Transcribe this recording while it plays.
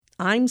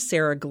I'm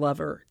Sarah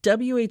Glover,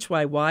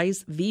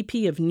 WHYY's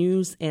VP of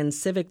News and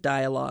Civic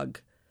Dialogue.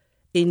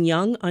 In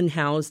Young,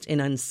 Unhoused, and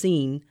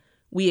Unseen,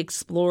 we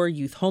explore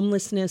youth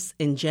homelessness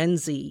in Gen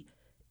Z,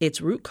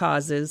 its root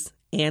causes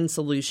and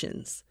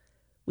solutions.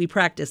 We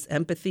practice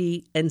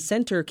empathy and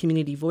center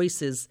community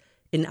voices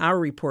in our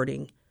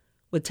reporting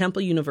with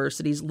Temple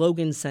University's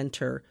Logan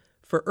Center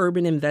for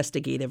Urban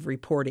Investigative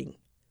Reporting.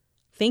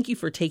 Thank you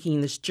for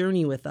taking this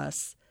journey with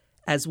us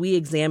as we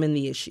examine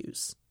the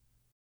issues.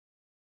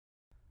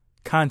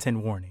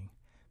 Content warning.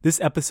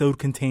 This episode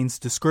contains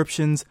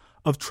descriptions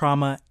of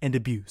trauma and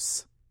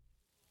abuse.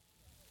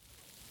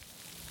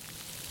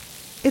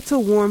 It's a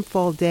warm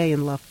fall day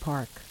in Love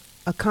Park,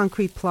 a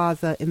concrete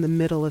plaza in the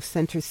middle of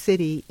Center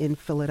City in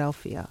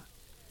Philadelphia.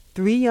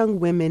 3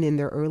 young women in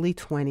their early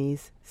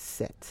 20s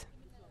sit.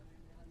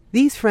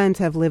 These friends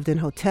have lived in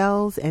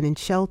hotels and in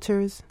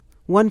shelters.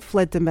 One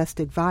fled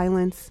domestic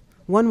violence,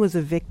 one was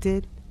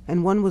evicted,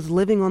 and one was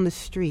living on the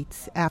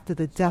streets after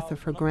the death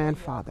of her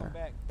grandfather,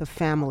 the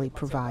family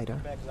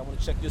provider. I want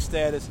to check your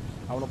status.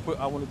 I want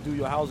to do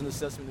your housing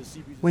assessment.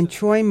 When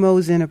Troy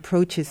Mosen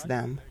approaches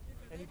them,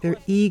 they're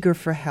eager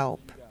for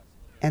help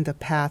and a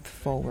path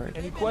forward.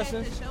 Any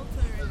questions?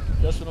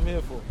 That's what I'm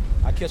here for.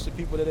 I catch the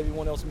people that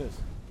everyone else missed.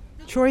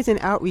 Troy's an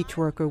outreach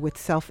worker with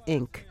Self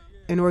Inc.,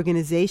 an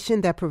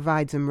organization that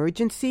provides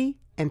emergency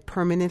and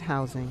permanent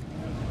housing.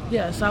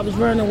 Yes, I was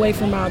running away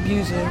from my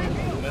abuser.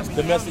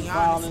 Domestic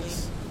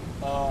violence,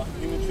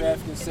 human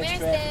trafficking, sex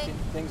trafficking,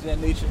 things of that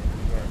nature.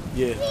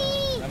 Yeah.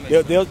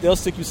 They'll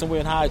stick you somewhere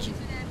and hide you.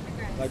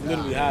 Like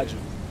literally hide you.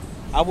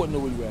 I wouldn't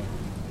know where you at.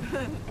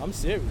 I'm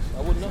serious.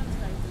 I wouldn't know.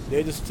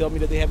 They just tell me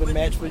that they have a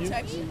match for you.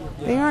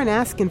 They aren't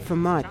asking for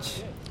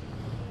much.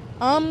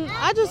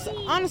 I just,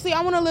 honestly,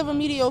 I want to live a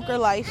mediocre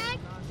life.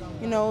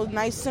 You know,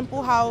 nice,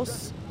 simple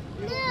house,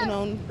 you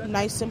know,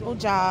 nice, simple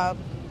job,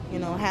 you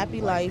know, happy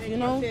life, you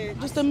know,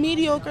 just a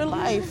mediocre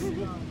life.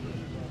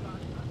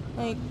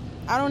 Like,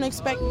 I don't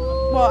expect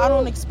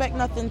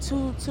nothing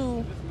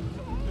too,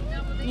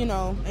 you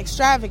know,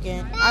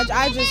 extravagant.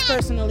 I just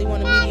personally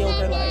want a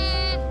mediocre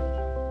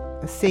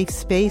life. A safe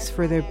space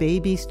for their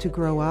babies to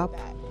grow up.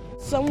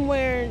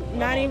 Somewhere,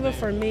 not even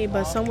for me,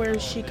 but somewhere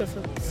she could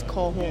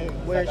call home,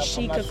 where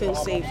she could feel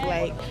safe,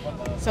 like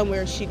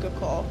somewhere she could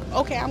call,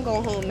 okay, I'm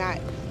going home, not,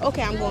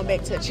 okay, I'm going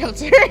back to the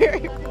shelter.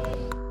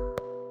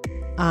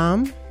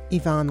 I'm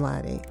Yvonne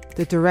Laddie,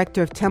 the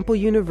director of Temple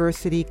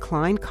University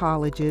Klein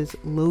College's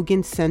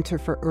Logan Center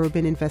for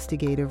Urban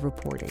Investigative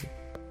Reporting.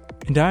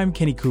 And I'm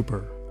Kenny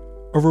Cooper,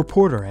 a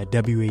reporter at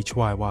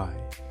WHYY.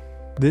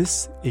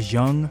 This is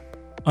Young,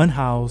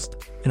 Unhoused,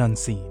 and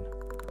Unseen,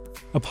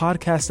 a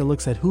podcast that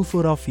looks at who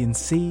Philadelphians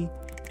see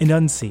and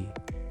unsee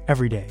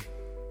every day.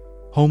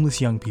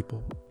 Homeless young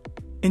people.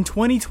 In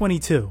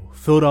 2022,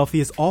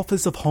 Philadelphia's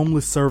Office of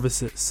Homeless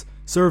Services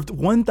served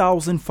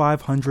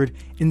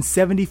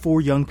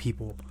 1,574 young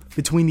people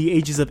between the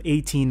ages of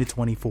 18 to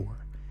 24.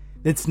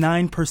 That's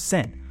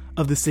 9%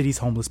 of the city's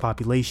homeless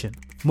population.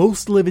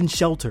 Most live in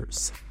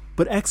shelters,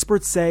 but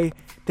experts say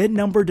that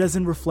number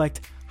doesn't reflect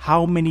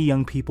how many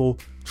young people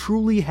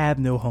truly have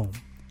no home.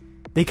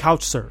 They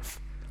couch surf,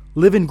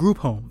 live in group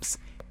homes,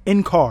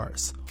 in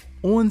cars,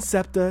 on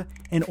SEPTA,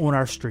 and on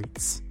our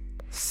streets.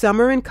 Some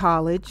are in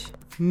college,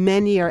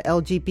 many are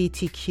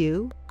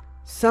LGBTQ,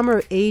 some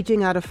are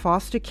aging out of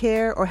foster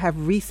care or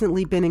have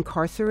recently been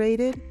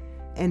incarcerated,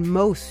 and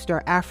most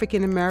are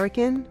African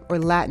American or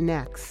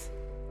Latinx.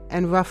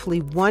 And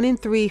roughly 1 in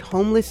 3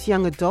 homeless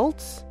young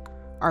adults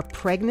are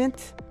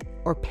pregnant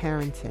or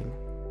parenting.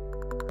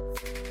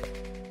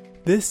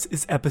 This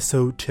is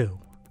episode 2,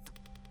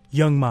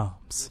 Young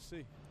Moms.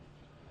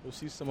 We'll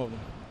see some of them.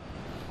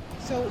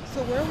 So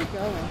where are we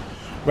going?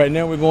 Right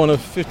now we're going to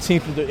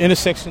 15th, the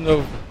intersection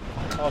of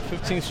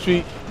 15th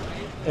Street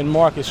and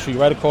Market Street,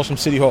 right across from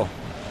City Hall.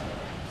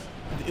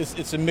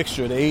 It's a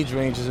mixture. The age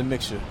range is a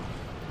mixture.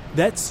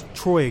 That's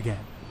Troy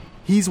again.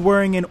 He's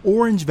wearing an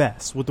orange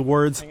vest with the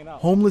words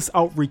homeless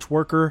outreach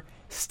worker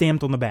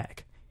stamped on the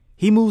back.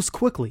 He moves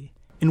quickly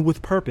and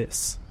with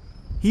purpose.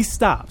 He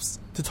stops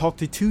to talk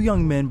to 2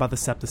 young men by the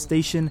SEPTA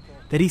station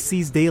that he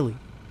sees daily.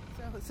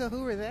 So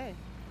who are they?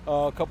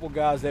 A couple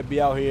guys that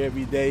be out here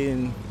every day,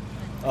 and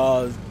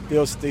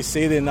they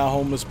say they're not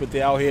homeless, but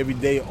they're out here every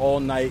day, all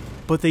night.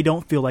 But they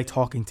don't feel like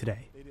talking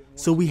today.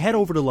 So we head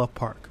over to Love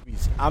Park.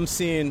 I'm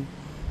seeing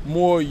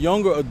more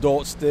younger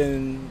adults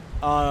than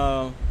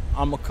I'm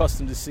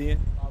accustomed to seeing.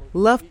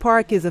 Love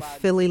Park is a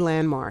Philly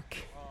landmark.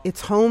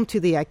 It's home to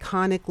the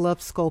iconic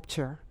Love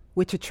sculpture,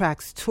 which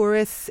attracts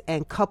tourists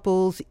and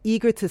couples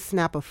eager to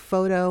snap a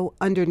photo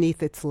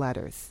underneath its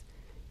letters.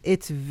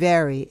 It's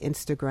very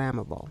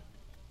Instagrammable.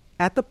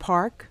 At the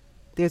park,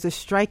 there's a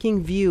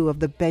striking view of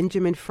the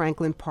Benjamin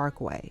Franklin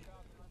Parkway.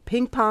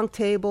 Ping pong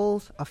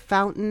tables, a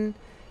fountain,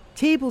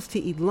 tables to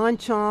eat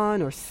lunch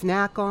on or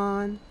snack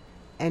on,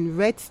 and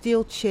red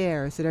steel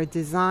chairs that are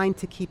designed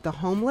to keep the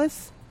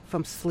homeless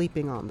from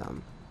sleeping on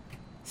them.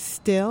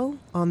 Still,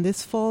 on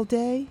this fall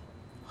day,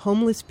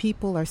 homeless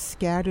people are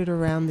scattered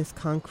around this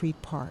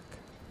concrete park.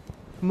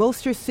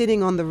 Most are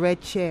sitting on the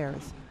red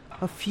chairs,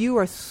 A few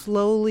are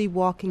slowly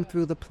walking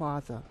through the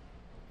plaza.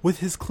 With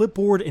his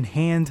clipboard in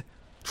hand,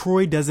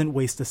 Troy doesn't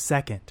waste a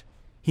second.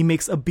 He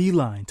makes a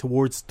beeline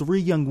towards 3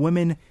 young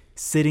women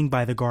sitting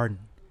by the garden,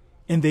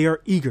 and they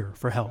are eager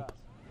for help.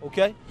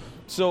 Okay,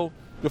 so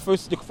the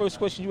first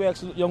question you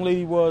asked the young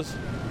lady was,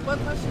 What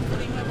questions do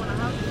they have on the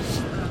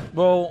housing?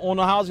 well, on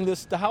the housing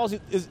list,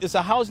 it's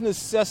a housing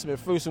assessment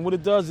first, and what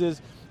it does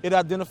is it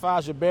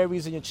identifies your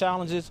barriers and your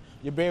challenges.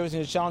 Your barriers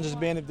and your challenges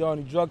being if there are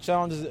any drug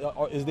challenges,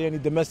 or is there any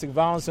domestic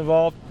violence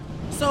involved.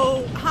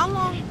 So how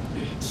long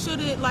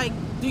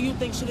do you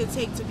think should it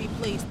take to be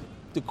placed?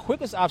 The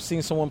quickest I've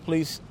seen someone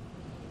placed,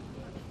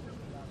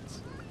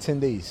 10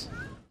 days.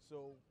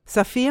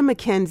 Sophia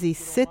McKenzie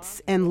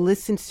sits and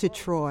listens to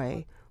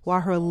Troy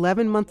while her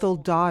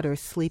 11-month-old daughter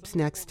sleeps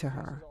next to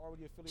her.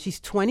 She's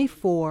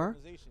 24,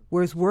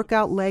 wears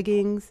workout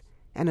leggings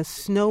and a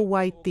Snow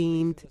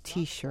White-themed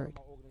T-shirt.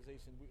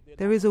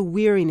 There is a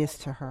weariness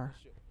to her.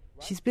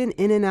 She's been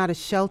in and out of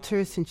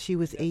shelters since she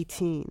was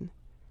 18.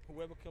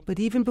 But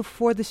even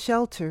before the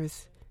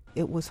shelters,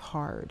 it was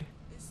hard.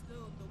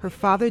 Her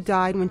father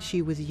died when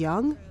she was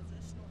young,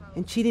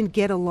 and she didn't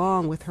get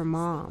along with her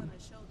mom.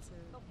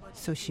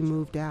 So she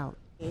moved out.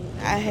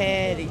 I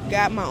had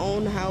got my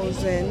own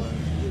housing,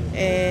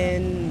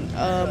 and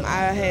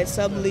I had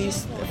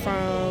subleased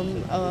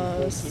from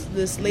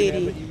this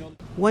lady.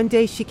 One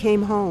day she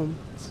came home.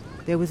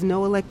 There was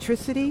no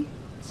electricity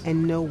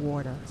and no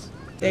water.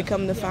 They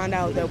come to find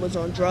out that I was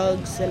on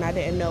drugs, and I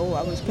didn't know.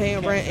 I was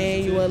paying rent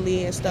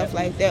annually and stuff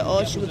like that.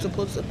 All she was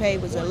supposed to pay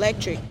was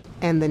electric.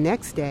 And the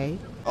next day,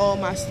 all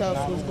my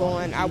stuff was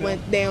gone. I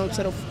went down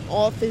to the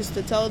office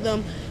to tell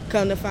them,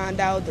 come to find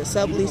out the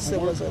sublease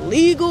was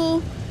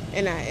illegal,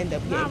 and I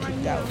ended up getting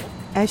kicked out.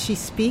 as she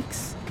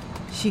speaks,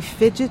 she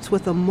fidgets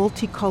with a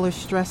multicolored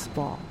stress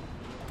ball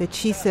that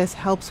she says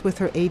helps with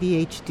her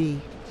ADHD.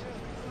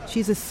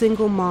 She's a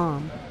single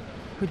mom.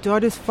 Her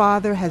daughter's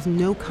father has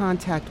no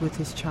contact with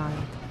his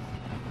child.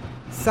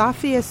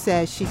 Safia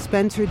says she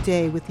spends her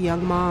day with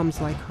young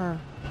moms like her.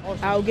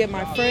 I'll get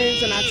my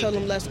friends and I tell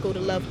them let's go to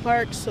Love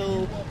Park,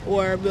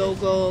 or we'll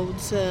go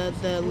to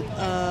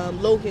the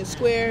Logan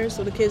Square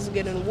so the kids will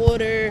get in the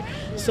water,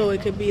 so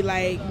it could be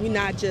like we're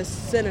not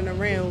just sitting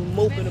around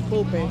moping and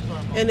pooping.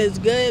 And it's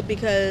good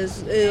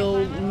because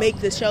it'll make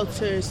the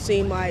shelter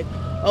seem like,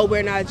 oh,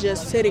 we're not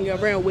just sitting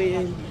around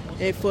waiting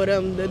and for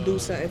them to do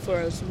something for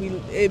us.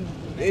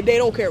 They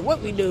don't care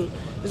what we do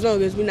as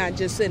long as we're not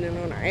just sitting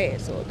on our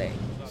ass all day.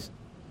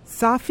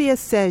 Safia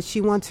says she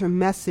wants her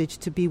message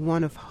to be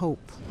one of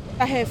hope.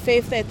 I have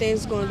faith that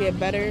things are going to get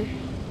better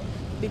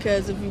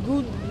because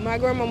my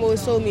grandmama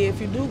always told me if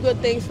you do good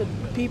things for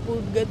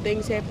people, good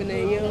things happen to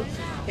you.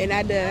 And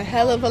I did a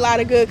hell of a lot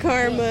of good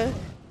karma.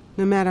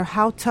 No matter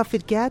how tough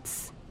it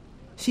gets,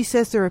 she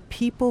says there are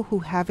people who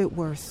have it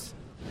worse.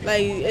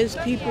 Like, it's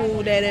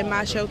people that in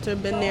my shelter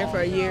been there for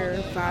a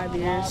year, 5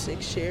 years,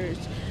 6 years,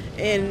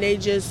 and they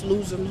just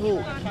losing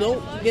hope.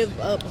 Don't give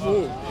up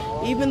hope.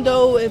 Even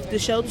though if the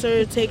shelter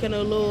is taking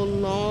a little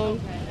long,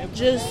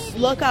 just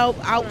look out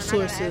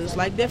outsources,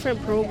 like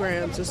different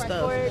programs and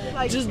stuff.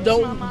 Just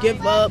don't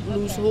give up,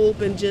 lose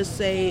hope, and just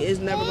say it's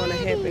never going to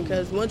happen.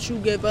 Because once you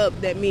give up,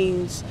 that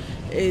means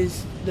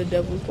is the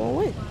devil's going to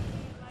win.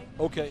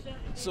 Okay,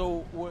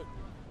 so what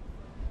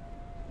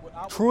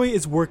Troy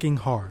is working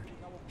hard.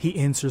 He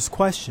answers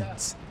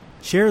questions,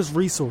 shares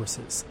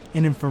resources,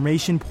 and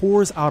information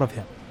pours out of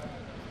him.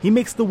 He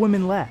makes the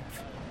women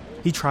laugh.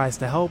 He tries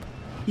to help,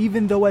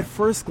 even though at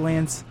first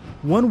glance,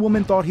 one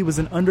woman thought he was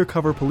an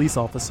undercover police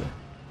officer.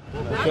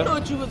 I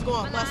thought you was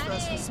going to bust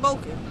us for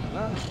smoking.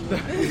 Not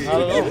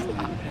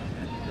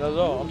at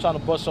all. I'm trying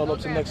to bust y'all up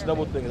to the next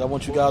level things. I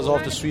want you guys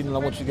off the street, and I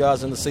want you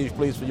guys in a safe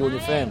place for you and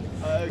your family.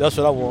 That's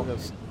what I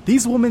want.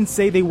 These women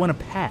say they want a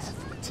path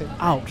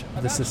out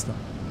of the system.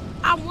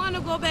 I want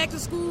to go back to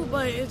school,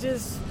 but it's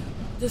just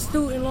the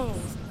student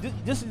loans.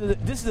 This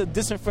is a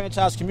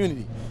disenfranchised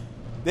community.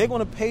 They're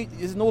going to pay.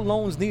 There's no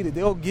loans needed.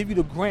 They'll give you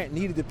the grant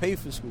needed to pay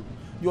for school.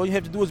 All you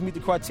have to do is meet the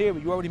criteria.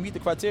 You already meet the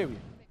criteria.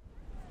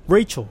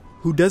 Rachel,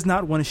 who does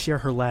not want to share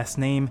her last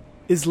name,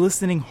 is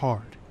listening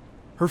hard.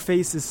 Her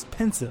face is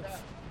pensive.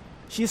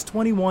 She is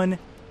 21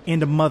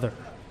 and a mother.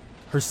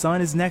 Her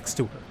son is next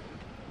to her,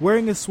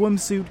 wearing a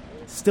swimsuit,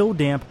 still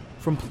damp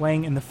from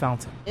playing in the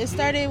fountain. It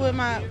started with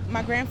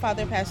my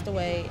grandfather passed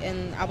away,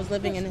 and I was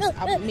living in his.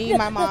 Me,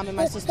 my mom, and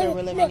my sister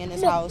were living in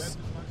his house,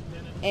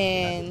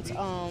 and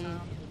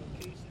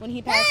when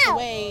he passed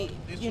away,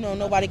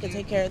 nobody could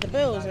take care of the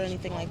bills or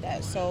anything like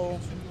that. So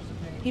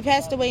he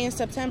passed away in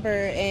September,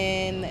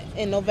 and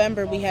in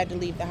November we had to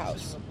leave the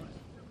house.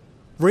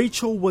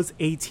 Rachel was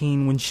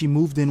 18 when she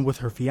moved in with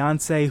her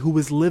fiancé, who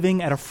was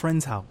living at a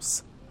friend's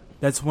house.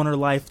 That's when her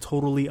life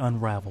totally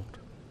unraveled.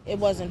 It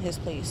wasn't his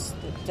place.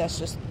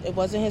 It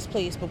wasn't his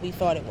place, but we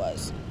thought it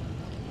was.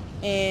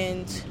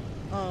 And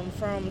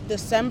from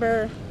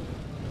December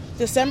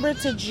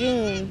to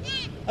June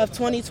of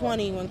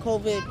 2020, when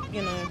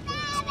COVID,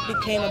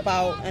 became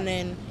about, and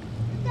then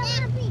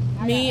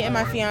me and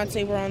my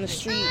fiance were on the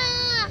street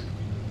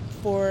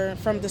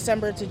from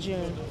December to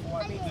June,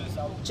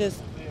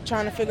 just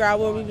trying to figure out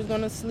where we was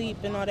going to sleep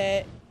and all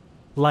that.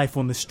 Life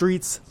on the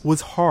streets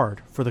was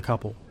hard for the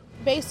couple.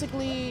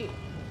 Basically,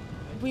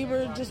 we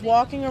were just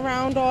walking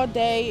around all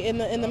day in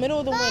the middle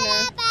of the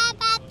winter,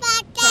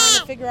 trying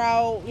to figure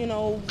out,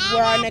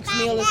 where our next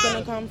meal is going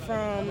to come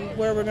from,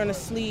 where we're going to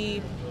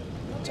sleep,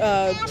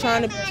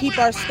 trying to keep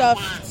our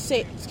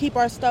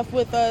stuff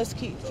with us,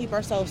 keep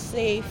ourselves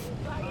safe.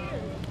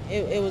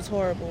 It was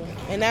horrible,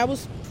 and that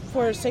was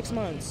for 6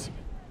 months.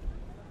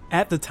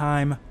 At the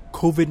time,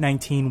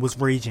 COVID-19 was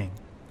raging.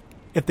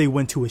 If they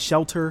went to a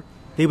shelter,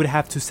 they would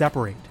have to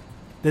separate.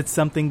 That's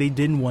something they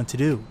didn't want to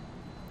do.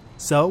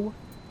 So,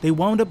 they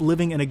wound up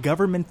living in a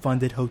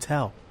government-funded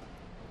hotel.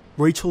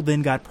 Rachel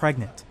then got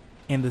pregnant,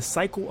 and the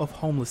cycle of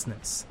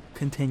homelessness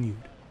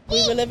continued.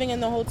 We were living in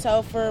the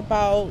hotel for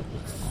about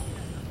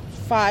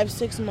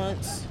 5-6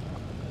 months.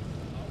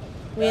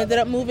 We ended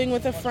up moving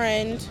with a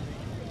friend.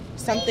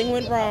 Something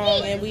went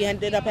wrong, and we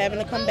ended up having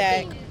to come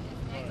back.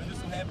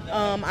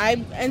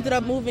 I ended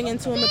up moving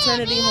into a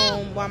maternity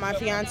home while my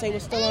fiance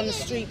was still on the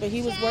street, but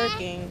he was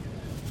working,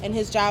 and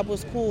his job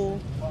was cool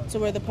to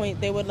where the point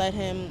they would let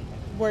him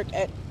work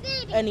at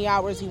any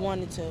hours he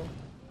wanted to.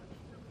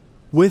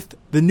 With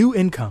the new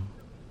income,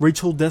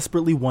 Rachel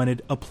desperately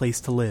wanted a place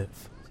to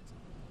live.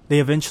 They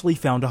eventually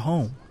found a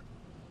home.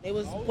 It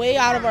was way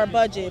out of our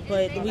budget,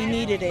 but we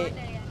needed it.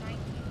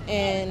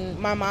 And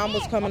my mom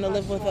was coming to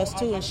live with us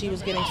too, and she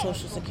was getting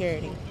Social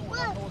Security.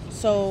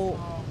 So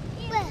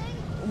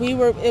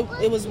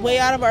it was way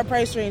out of our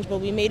price range, but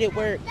we made it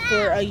work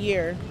for a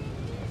year,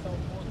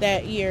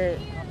 that year.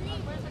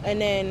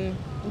 And then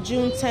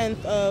June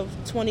 10th of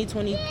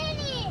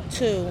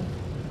 2022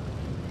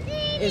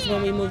 is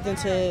when we moved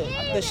into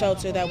the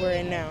shelter that we're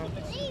in now.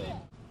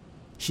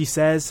 She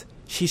says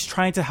she's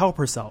trying to help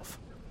herself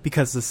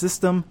because the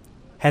system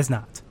has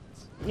not.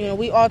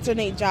 We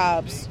alternate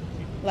jobs.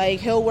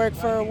 Like, he'll work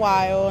for a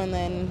while, and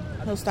then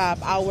he'll stop.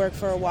 I'll work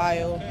for a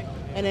while.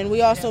 And then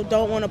we also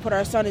don't want to put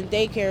our son in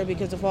daycare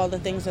because of all the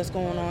things that's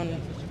going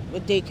on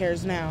with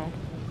daycares now.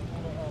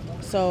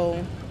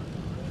 So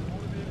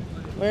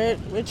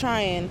we're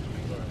trying.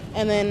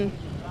 And then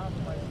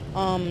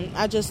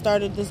I just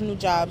started this new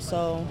job,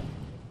 so.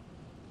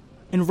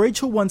 And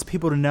Rachel wants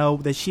people to know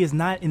that she is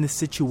not in this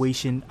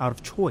situation out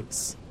of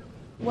choice.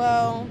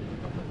 Well,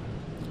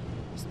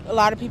 a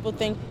lot of people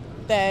think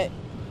that,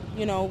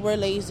 we're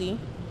lazy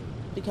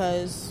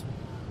because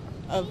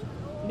of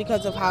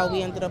how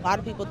we ended up. A lot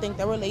of people think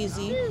that we're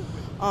lazy,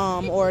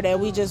 or that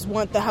we just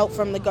want the help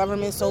from the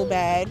government so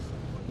bad,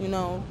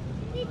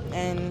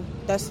 and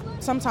that's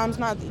sometimes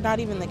not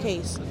even the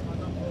case.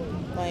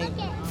 Like,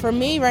 for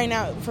me right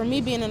now,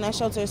 being in that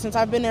shelter, since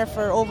I've been there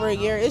for over a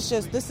year, it's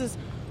just, this is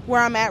where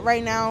I'm at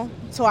right now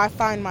till I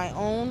find my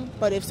own.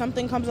 But if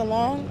something comes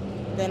along,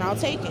 then I'll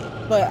take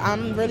it. But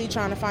I'm really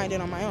trying to find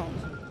it on my own.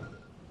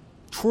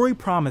 Troy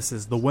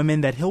promises the women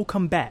that he'll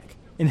come back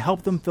and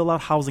help them fill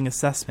out housing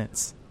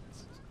assessments.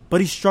 But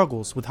he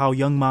struggles with how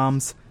young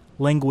moms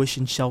languish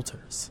in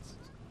shelters.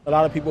 A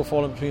lot of people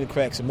fall in between the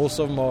cracks, and most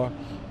of them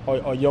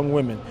are young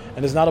women.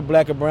 And it's not a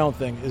black or brown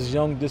thing. It's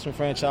young,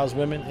 disenfranchised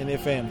women and their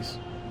families.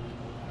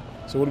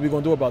 So what are we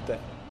going to do about that?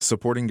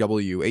 Supporting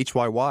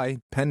WHYY,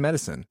 Penn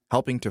Medicine,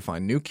 helping to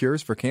find new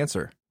cures for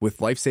cancer.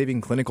 With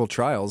life-saving clinical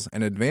trials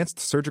and advanced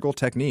surgical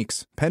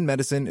techniques, Penn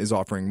Medicine is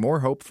offering more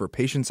hope for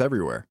patients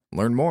everywhere.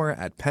 Learn more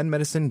at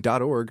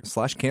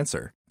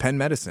pennmedicine.org/cancer. Penn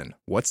Medicine,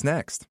 what's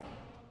next?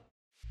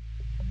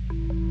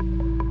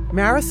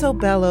 Marisol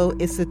Bello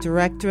is the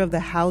director of the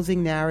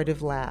Housing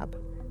Narrative Lab.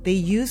 They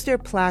use their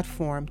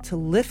platform to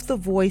lift the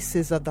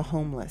voices of the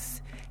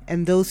homeless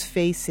and those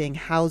facing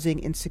housing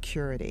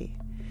insecurity.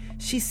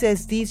 She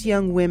says these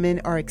young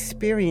women are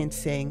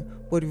experiencing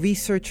what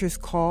researchers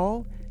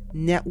call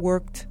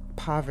networked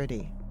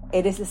poverty.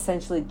 It is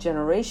essentially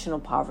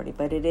generational poverty,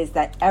 but it is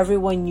that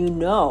everyone you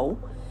know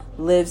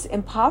lives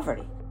in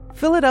poverty.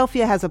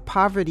 Philadelphia has a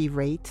poverty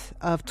rate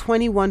of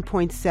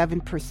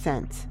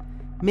 21.7%,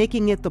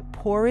 making it the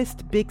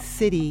poorest big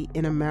city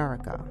in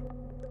America.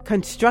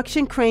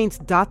 Construction cranes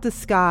dot the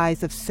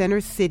skies of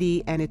Center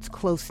City and its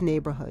close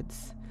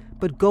neighborhoods.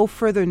 But go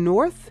further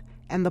north,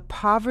 and the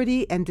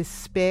poverty and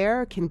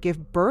despair can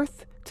give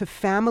birth to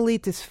family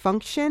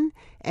dysfunction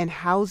and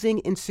housing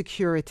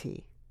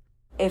insecurity.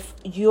 If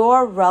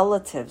your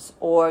relatives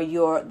or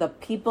the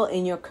people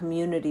in your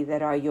community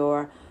that are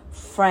your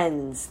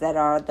friends, that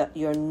are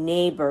your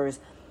neighbors,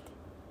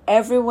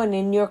 everyone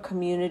in your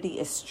community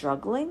is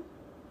struggling,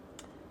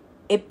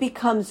 it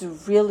becomes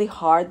really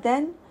hard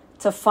then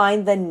to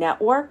find the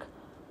network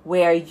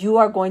where you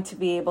are going to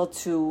be able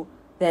to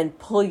then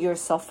pull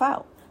yourself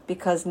out.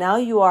 Because now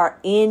you are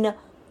in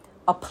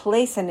a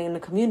place and in a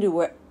community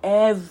where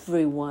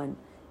everyone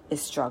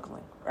is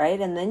struggling, right?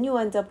 And then you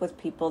end up with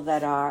people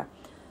that are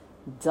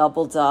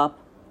doubled up,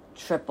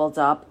 tripled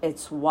up.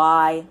 It's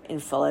why in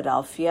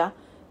Philadelphia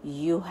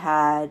you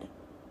had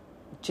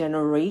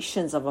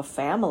generations of a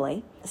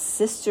family,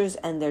 sisters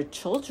and their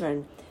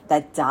children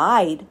that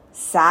died,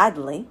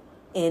 sadly,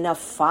 in a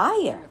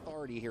fire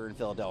Here in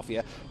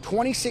Philadelphia,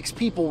 26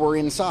 people were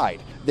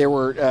inside. There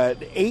were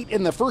 8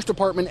 in the first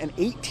apartment and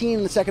 18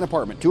 in the second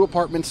apartment. 2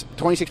 apartments,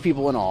 26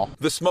 people in all.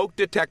 The smoke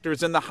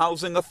detectors in the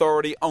Housing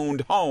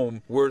Authority-owned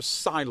home were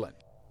silent.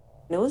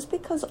 It was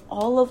because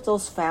all of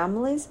those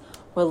families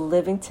were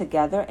living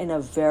together in a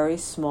very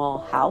small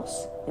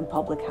house in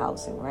public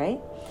housing,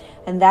 right?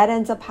 And that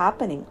ends up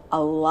happening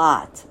a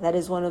lot. That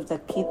is one of the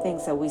key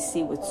things that we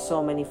see with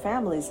so many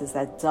families, is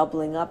that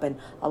doubling up and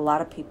a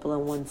lot of people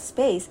in one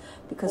space,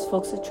 because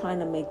folks are trying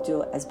to make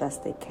do as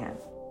best they can.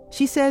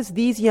 She says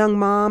these young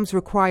moms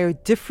require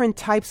different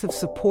types of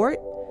support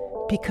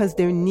because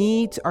their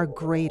needs are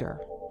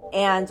greater.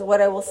 And what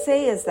I will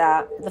say is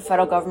that the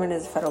federal government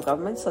is the federal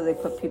government, so they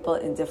put people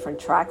in different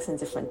tracks and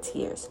different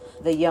tiers.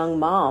 The young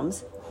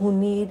moms who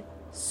need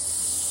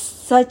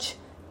such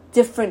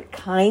different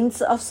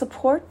kinds of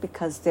support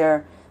because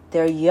they're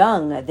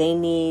young. They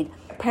need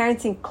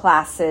parenting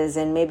classes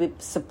and maybe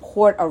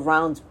support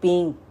around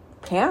being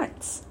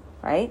parents,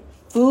 right?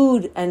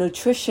 Food and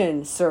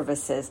nutrition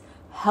services,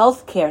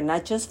 healthcare,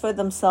 not just for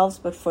themselves,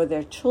 but for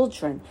their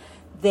children.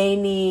 They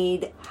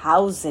need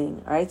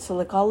housing, right? So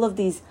like all of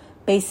these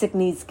basic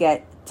needs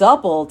get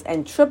doubled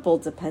and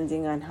tripled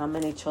depending on how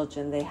many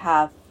children they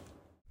have.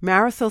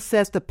 Marisol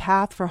says the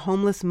path for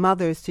homeless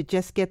mothers to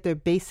just get their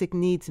basic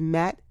needs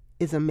met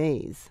is a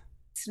maze.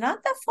 It's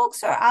not that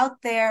folks are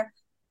out there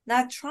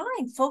not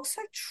trying. Folks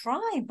are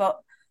trying,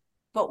 but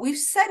we've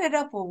set it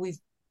up where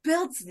we've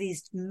built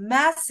these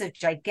massive,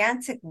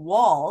 gigantic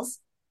walls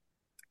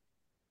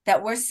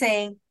that we're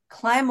saying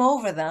climb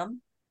over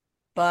them,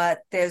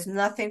 but there's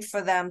nothing for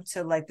them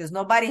to, like, there's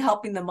nobody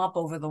helping them up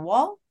over the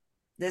wall.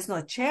 There's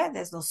no chair,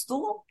 there's no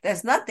stool,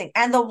 there's nothing.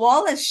 And the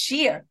wall is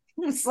sheer.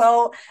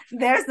 So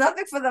there's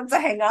nothing for them to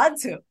hang on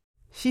to.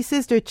 She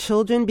says their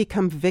children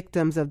become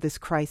victims of this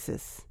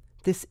crisis,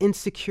 this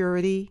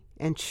insecurity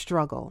and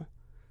struggle,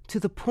 to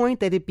the point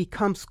that it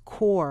becomes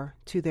core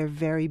to their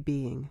very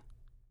being.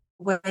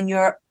 When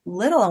you're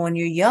little and when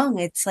you're young,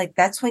 it's like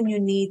that's when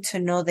you need to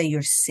know that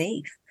you're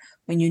safe,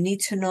 when you need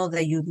to know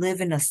that you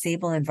live in a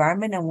stable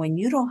environment. And when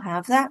you don't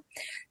have that,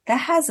 that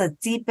has a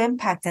deep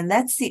impact. And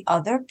that's the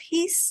other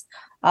piece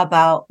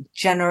about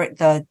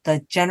the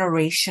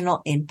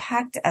generational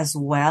impact as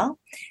well,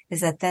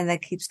 is that then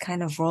that keeps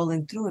kind of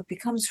rolling through. It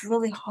becomes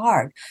really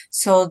hard.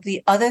 So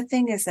the other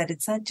thing is that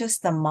it's not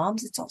just the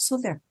moms, it's also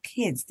their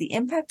kids. The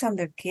impact on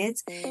their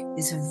kids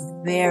is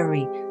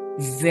very,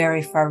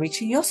 very far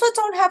reaching. You also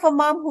don't have a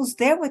mom who's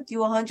there with you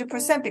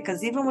 100%,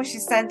 because even when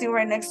she's standing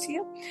right next to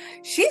you,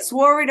 she's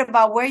worried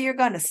about where you're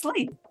going to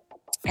sleep.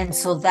 And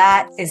so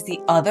that is the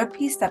other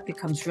piece that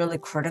becomes really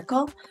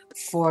critical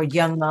for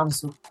young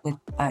moms with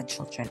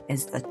children,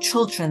 is the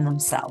children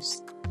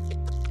themselves.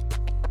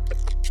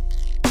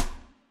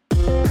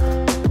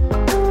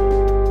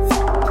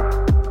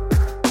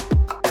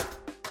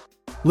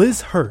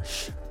 Liz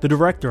Hirsch, the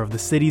director of the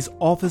city's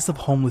Office of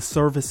Homeless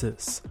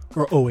Services,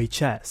 or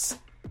OHS,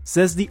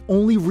 says the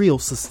only real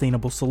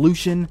sustainable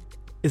solution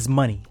is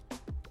money.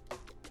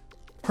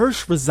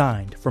 Hirsch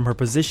resigned from her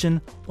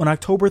position on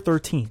October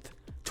 13th,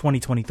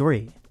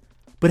 2023,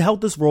 but held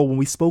this role when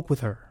we spoke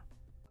with her.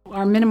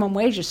 Our minimum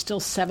wage is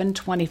still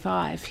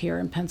 $7.25 here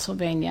in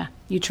Pennsylvania.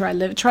 You try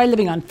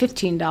living on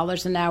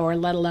 $15 an hour,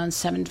 let alone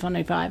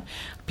 $7.25.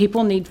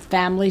 People need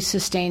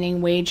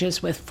family-sustaining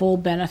wages with full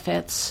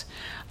benefits.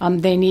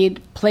 They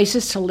need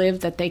places to live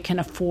that they can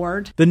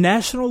afford. The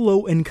National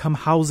Low-Income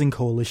Housing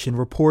Coalition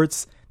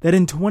reports that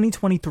in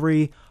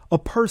 2023, a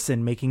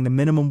person making the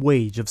minimum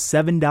wage of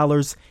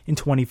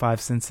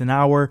 $7.25 an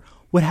hour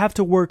would have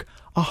to work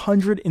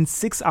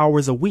 106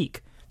 hours a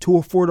week to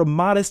afford a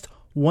modest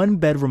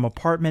one-bedroom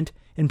apartment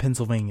in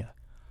Pennsylvania.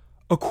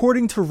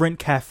 According to Rent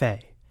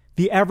Cafe,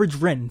 the average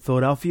rent in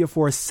Philadelphia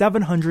for a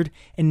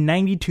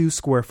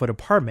 792-square-foot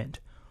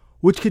apartment,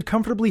 which could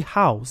comfortably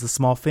house a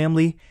small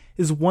family,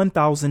 is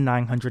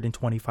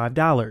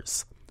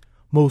 $1,925.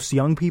 Most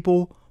young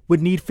people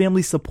would need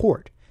family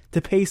support to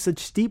pay such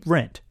steep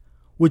rent,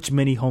 which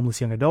many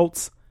homeless young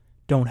adults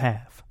don't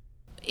have.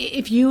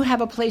 If you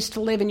have a place to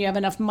live and you have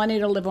enough money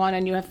to live on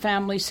and you have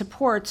family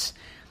supports,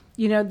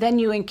 then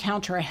you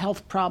encounter a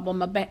health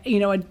problem,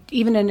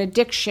 even an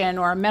addiction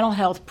or a mental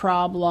health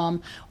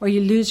problem, or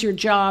you lose your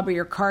job or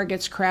your car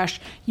gets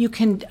crashed, you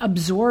can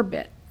absorb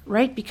it,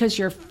 right? Because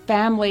your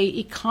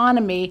family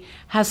economy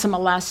has some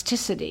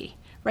elasticity,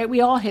 right? We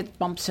all hit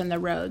bumps in the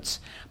roads.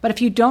 But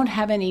if you don't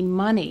have any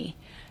money,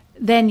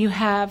 then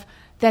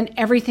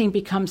everything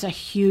becomes a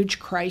huge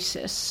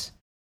crisis.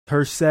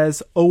 Hirsch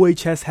says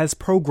OHS has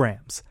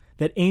programs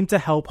that aim to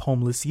help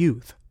homeless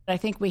youth. I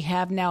think we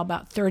have now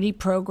about 30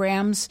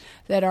 programs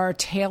that are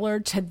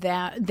tailored to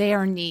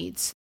their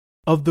needs.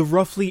 Of the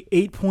roughly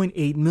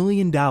 $8.8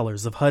 million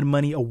of HUD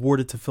money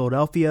awarded to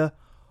Philadelphia,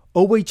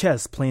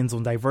 OHS plans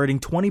on diverting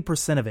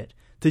 20% of it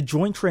to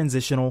joint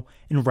transitional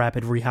and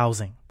rapid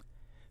rehousing.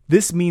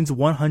 This means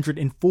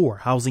 104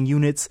 housing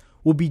units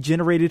will be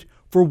generated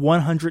for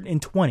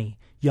 120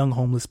 young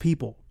homeless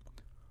people.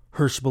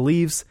 Hirsch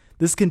believes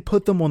this can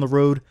put them on the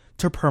road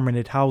to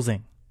permanent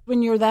housing.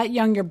 When you're that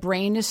young, your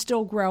brain is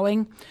still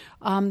growing.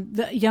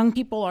 The young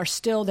people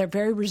they're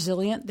very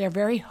resilient. They're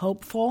very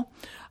hopeful.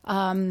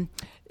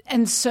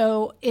 And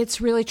so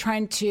it's really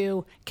trying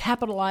to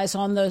capitalize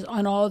on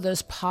all of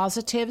those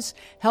positives,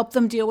 help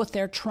them deal with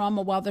their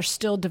trauma while they're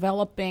still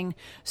developing,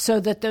 so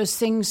that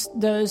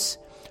those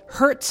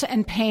hurts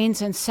and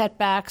pains and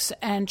setbacks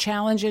and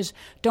challenges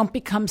don't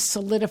become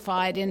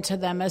solidified into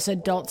them as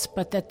adults,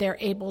 but that they're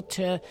able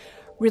to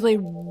really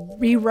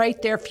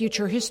rewrite their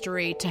future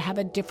history to have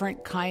a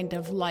different kind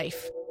of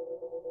life.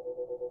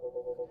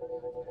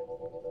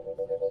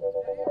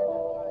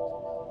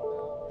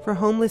 For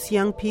homeless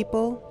young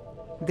people,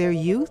 their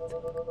youth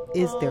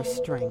is their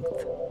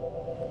strength.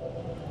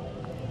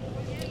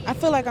 I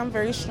feel like I'm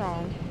very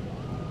strong.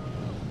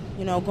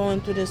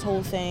 Going through this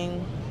whole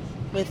thing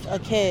with a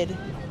kid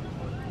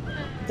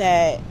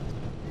that,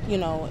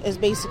 is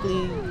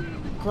basically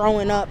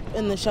growing up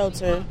in the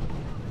shelter.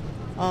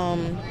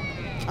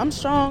 I'm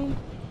strong.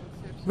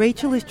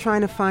 Rachel is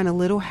trying to find a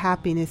little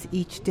happiness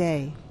each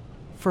day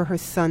for her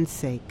son's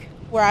sake.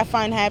 Where I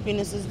find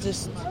happiness is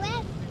just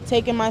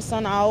taking my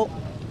son out,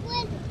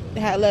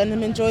 letting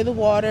him enjoy the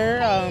water.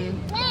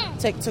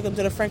 Took him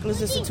to the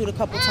Franklin's Institute a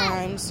couple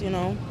times,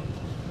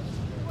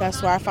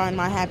 That's where I find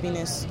my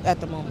happiness at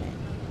the moment.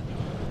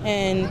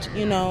 And,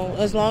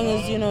 as long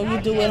as, you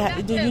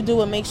do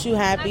what makes you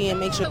happy and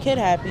makes your kid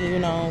happy, you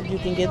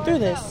can get through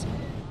this.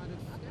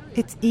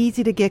 It's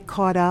easy to get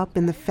caught up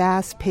in the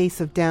fast pace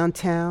of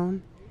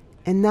downtown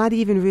and not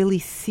even really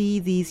see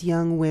these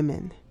young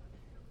women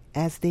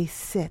as they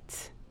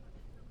sit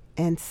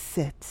and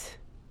sit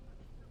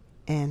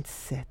and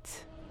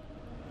sit.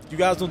 You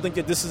guys don't think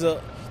that this is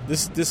a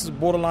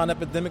borderline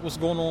epidemic, what's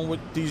going on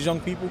with these young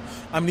people?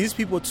 I mean, these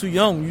people are too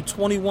young. You're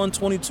 21,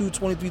 22,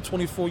 23,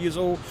 24 years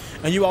old,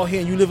 and you out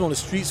here and you live on the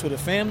streets with a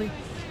family?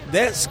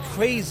 That's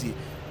crazy.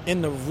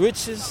 In the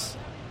richest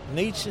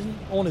nation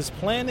on this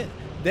planet,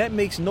 that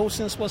makes no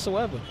sense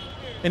whatsoever.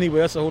 Anyway,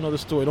 that's a whole nother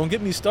story. Don't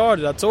get me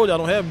started. I told you I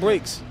don't have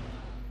breaks.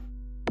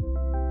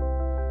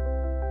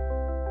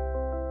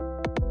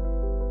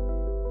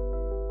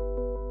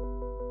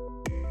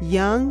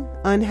 Young,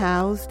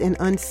 Unhoused, and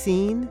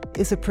Unseen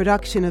is a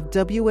production of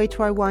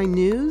WHYY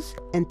News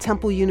and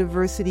Temple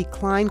University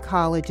Klein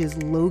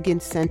College's Logan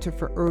Center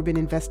for Urban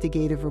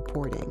Investigative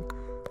Reporting.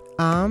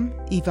 I'm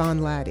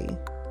Yvonne Laddie,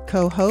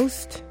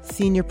 co-host,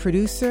 senior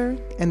producer,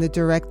 and the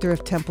director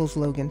of Temple's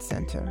Logan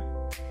Center.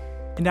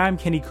 And I'm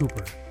Kenny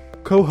Cooper,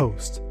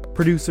 co-host,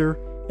 producer,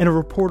 and a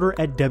reporter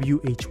at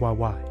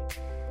WHYY.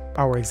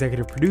 Our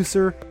executive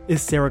producer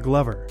is Sarah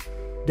Glover,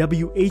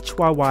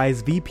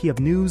 WHYY's VP of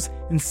News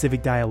and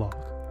Civic Dialogue.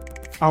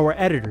 Our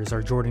editors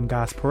are Jordan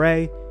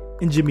Goss-Perret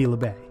and Jamila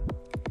Bay.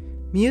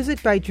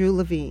 Music by Drew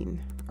Levine.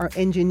 Our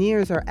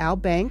engineers are Al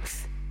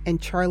Banks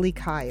and Charlie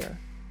Kyer.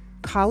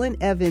 Colin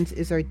Evans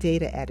is our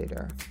data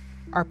editor.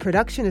 Our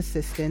production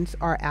assistants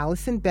are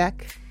Allison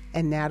Beck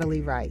and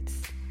Natalie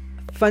Reitz.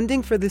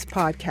 Funding for this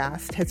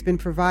podcast has been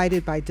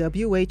provided by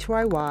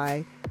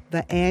WHYY,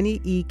 the Annie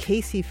E.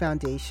 Casey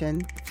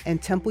Foundation,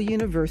 and Temple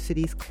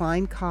University's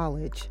Klein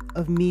College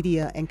of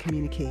Media and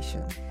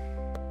Communication.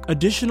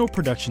 Additional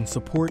production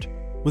support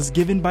was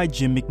given by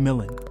Jim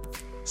McMillan.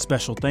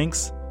 Special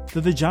thanks to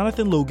the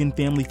Jonathan Logan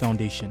Family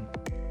Foundation,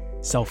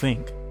 Self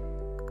Inc.,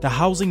 the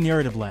Housing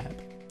Narrative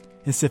Lab,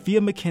 and Sophia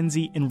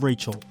McKenzie and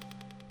Rachel,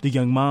 the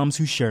young moms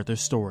who shared their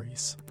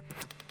stories.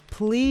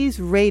 Please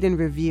rate and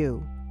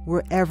review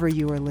wherever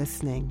you are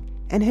listening,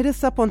 and hit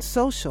us up on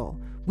social.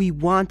 We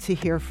want to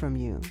hear from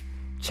you.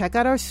 Check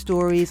out our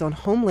stories on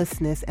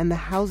homelessness and the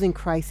housing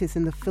crisis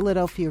in the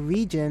Philadelphia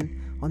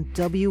region on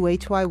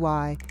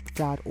WHYY.org.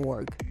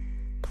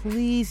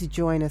 Please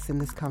join us in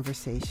this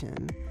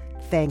conversation.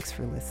 Thanks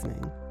for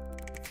listening.